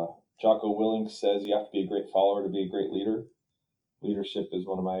Jocko Willink says you have to be a great follower to be a great leader. Leadership is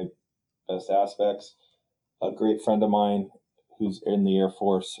one of my best aspects. A great friend of mine who's in the Air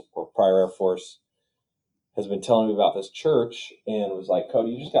Force or prior Air Force has been telling me about this church and was like,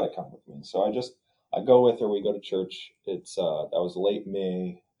 Cody, you just got to come with me. So I go with her. We go to church. That was late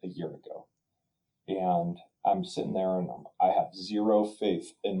May a year ago. And I'm sitting there and I have zero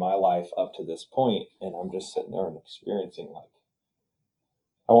faith in my life up to this point. And I'm just sitting there and experiencing, like,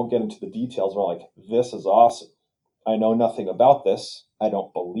 I won't get into the details, but like, this is awesome. I know nothing about this. I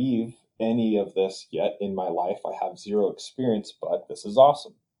don't believe any of this yet in my life. I have zero experience, but this is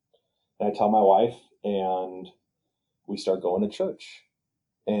awesome. And I tell my wife, and we start going to church.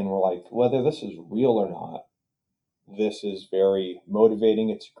 And we're like, whether this is real or not, this is very motivating.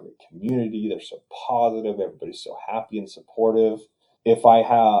 It's a great community. They're so positive. Everybody's so happy and supportive. If I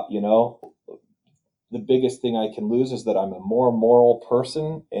have, the biggest thing I can lose is that I'm a more moral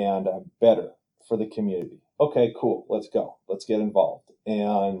person and I'm better for the community. Okay, cool. Let's go. Let's get involved.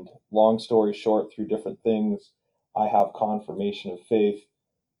 And long story short, through different things, I have confirmation of faith.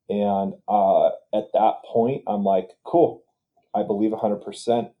 And at that point, I'm like, cool. I believe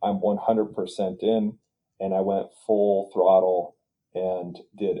 100%. I'm 100% in. And I went full throttle and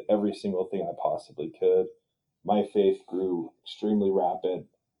did every single thing I possibly could. My faith grew extremely rapid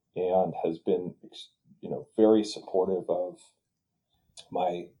and has been, very supportive of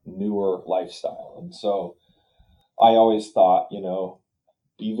my newer lifestyle. And so I always thought,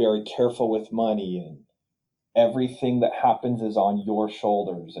 be very careful with money and everything that happens is on your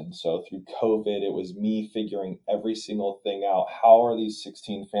shoulders. And so through COVID, it was me figuring every single thing out. How are these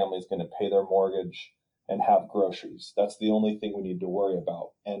 16 families going to pay their mortgage and have groceries? That's the only thing we need to worry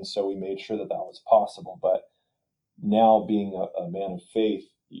about. And so we made sure that was possible. But now being a man of faith,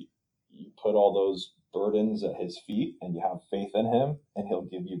 you put all those burdens at his feet and you have faith in him and he'll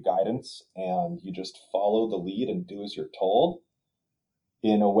give you guidance and you just follow the lead and do as you're told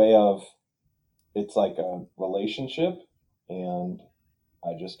in a way of, it's like a relationship, and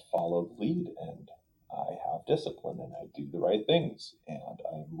I just follow the lead and I have discipline and I do the right things and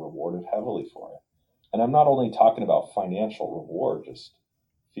I'm rewarded heavily for it. And I'm not only talking about financial reward, just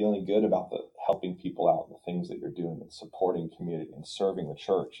feeling good about the helping people out and the things that you're doing and supporting community and serving the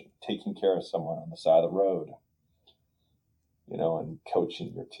church and taking care of someone on the side of the road, and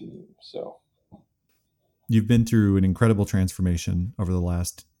coaching your team. So You've been through an incredible transformation over the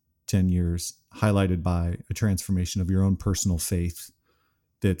last 10 years, highlighted by a transformation of your own personal faith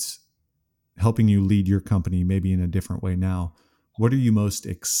that's helping you lead your company maybe in a different way now. What are you most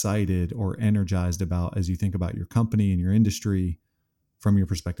excited or energized about as you think about your company and your industry from your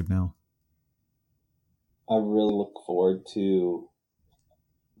perspective now? I really look forward to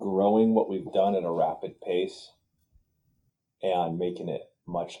growing what we've done at a rapid pace and making it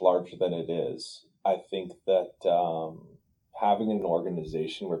much larger than it is. I think that having an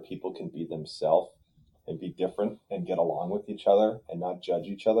organization where people can be themselves and be different and get along with each other and not judge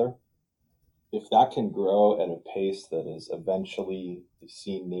each other, if that can grow at a pace that is eventually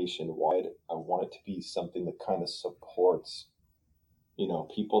seen nationwide, I want it to be something that kind of supports,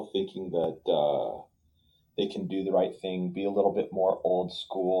 people thinking that they can do the right thing, be a little bit more old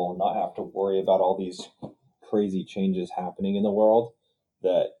school, not have to worry about all these crazy changes happening in the world,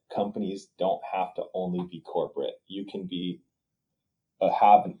 that companies don't have to only be corporate. You can be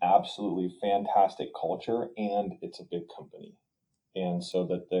have an absolutely fantastic culture and it's a big company. And so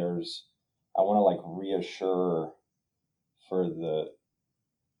that I want to reassure for the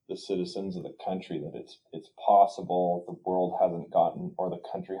citizens of the country that it's possible. The world hasn't gotten, or the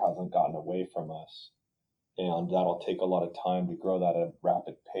country hasn't gotten away from us. And that'll take a lot of time to grow that at a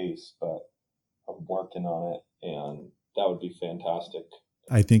rapid pace, but I'm working on it, and that would be fantastic.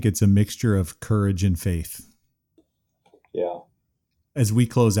 I think it's a mixture of courage and faith. Yeah. As we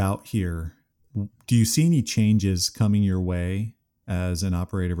close out here, do you see any changes coming your way as an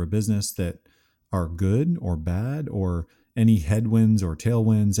operator of a business that are good or bad, or any headwinds or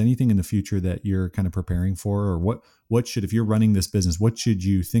tailwinds, anything in the future that you're kind of preparing for? Or what should, if you're running this business, what should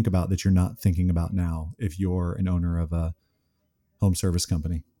you think about that you're not thinking about now if you're an owner of a home service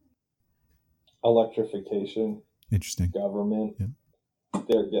company? Electrification. Interesting. Government. Yeah.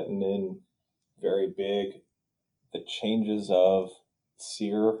 They're getting in very big. The changes of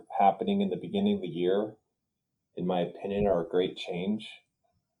SEER happening in the beginning of the year, in my opinion, are a great change.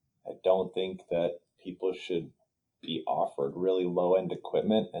 I don't think that people should be offered really low-end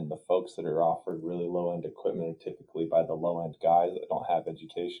equipment, and the folks that are offered really low-end equipment are typically by the low-end guys that don't have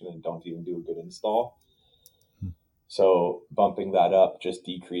education and don't even do a good install. So bumping that up just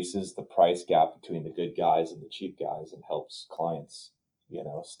decreases the price gap between the good guys and the cheap guys and helps clients,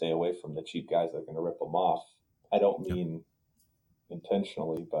 stay away from the cheap guys that are going to rip them off. I don't mean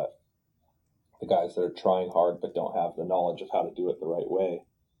intentionally, but the guys that are trying hard but don't have the knowledge of how to do it the right way.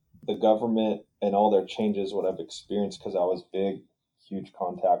 The government and all their changes, what I've experienced, because I was huge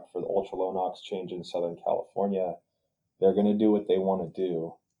contact for the ultra low NOx change in Southern California, they're going to do what they want to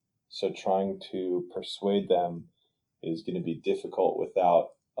do. So trying to persuade them is going to be difficult without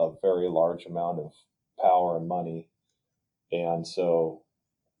a very large amount of power and money. And so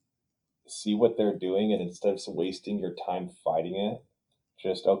see what they're doing, and instead of wasting your time fighting it,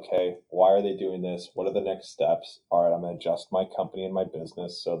 just, okay, why are they doing this? What are the next steps? All right, I'm going to adjust my company and my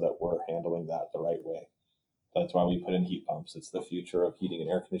business so that we're handling that the right way. That's why we put in heat pumps. It's the future of heating and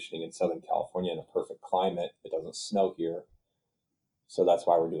air conditioning in Southern California in a perfect climate. It doesn't snow here. So that's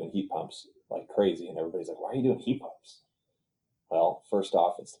why we're doing heat pumps like crazy. And everybody's like, why are you doing heat pumps? Well, first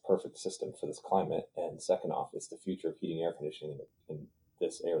off, it's the perfect system for this climate. And second off, it's the future of heating and air conditioning in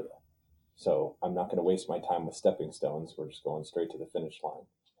this area. So I'm not going to waste my time with stepping stones. We're just going straight to the finish line.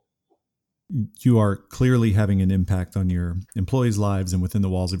 You are clearly having an impact on your employees' lives and within the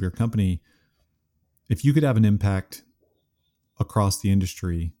walls of your company. If you could have an impact across the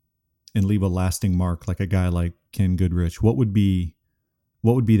industry and leave a lasting mark, like a guy like Ken Goodrich, what would be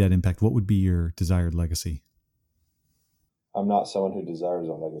that impact? What would be your desired legacy? I'm not someone who desires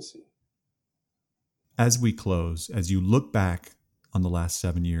a legacy. As we close, as you look back on the last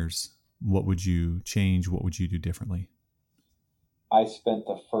 7 years, what would you change? What would you do differently? I spent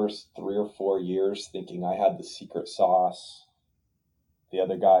the first 3 or 4 years thinking I had the secret sauce. The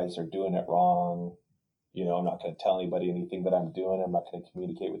other guys are doing it wrong. I'm not going to tell anybody anything that I'm doing. I'm not going to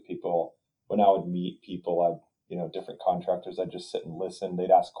communicate with people. When I would meet people, different contractors, I'd just sit and listen.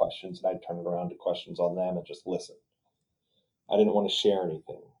 They'd ask questions and I'd turn it around to questions on them and just listen. I didn't want to share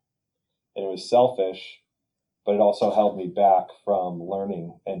anything. And it was selfish, but it also held me back from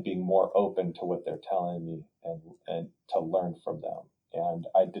learning and being more open to what they're telling me and to learn from them. And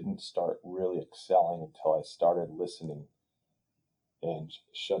I didn't start really excelling until I started listening and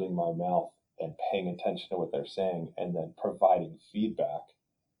shutting my mouth and paying attention to what they're saying, and then providing feedback.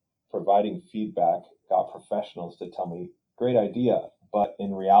 Providing feedback got professionals to tell me, great idea, but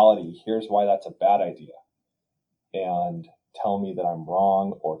in reality, here's why that's a bad idea. And tell me that I'm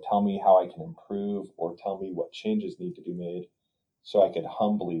wrong, or tell me how I can improve, or tell me what changes need to be made so I could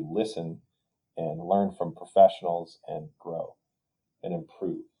humbly listen and learn from professionals and grow and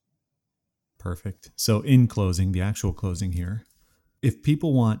improve. Perfect. So in closing, the actual closing here, if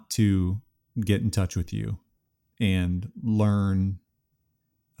people want to get in touch with you and learn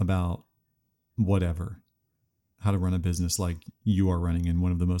about whatever, how to run a business like you are running in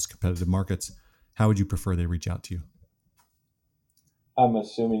one of the most competitive markets, how would you prefer they reach out to you? I'm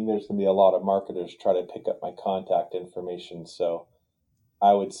assuming there's going to be a lot of marketers try to pick up my contact information. So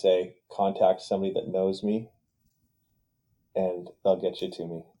I would say contact somebody that knows me and they'll get you to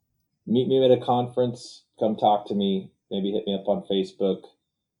me. Meet me at a conference, come talk to me, maybe hit me up on Facebook.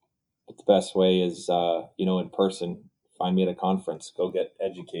 But the best way is, in person. Find me at a conference, go get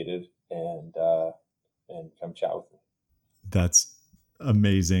educated, and come chat with me. That's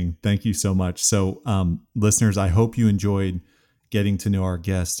amazing. Thank you so much. So, listeners, I hope you enjoyed getting to know our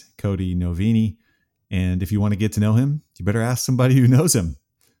guest, Cody Novini. And if you want to get to know him, you better ask somebody who knows him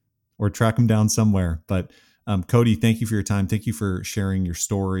or track him down somewhere. But Cody, thank you for your time. Thank you for sharing your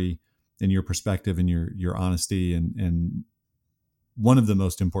story and your perspective and your honesty. And one of the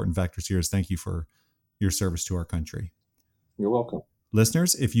most important factors here is thank you for your service to our country. You're welcome.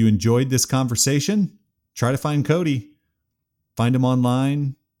 Listeners, if you enjoyed this conversation, try to find Cody. Find him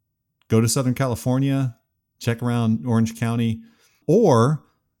online. Go to Southern California. Check around Orange County. Or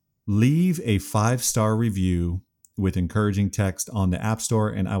leave a 5-star review with encouraging text on the App Store,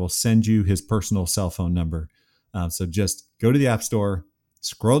 and I will send you his personal cell phone number. So just go to the App Store,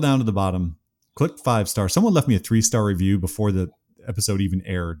 scroll down to the bottom, click 5-star. Someone left me a 3-star review before the episode even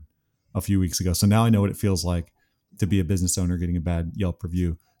aired a few weeks ago. So now I know what it feels like to be a business owner getting a bad Yelp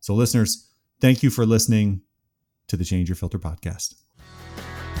review. So listeners, thank you for listening to the Change Your Filter podcast.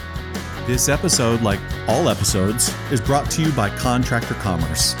 This episode, like all episodes, is brought to you by Contractor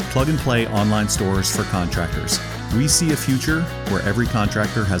Commerce, plug-and-play online stores for contractors. We see a future where every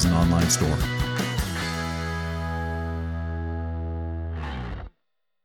contractor has an online store.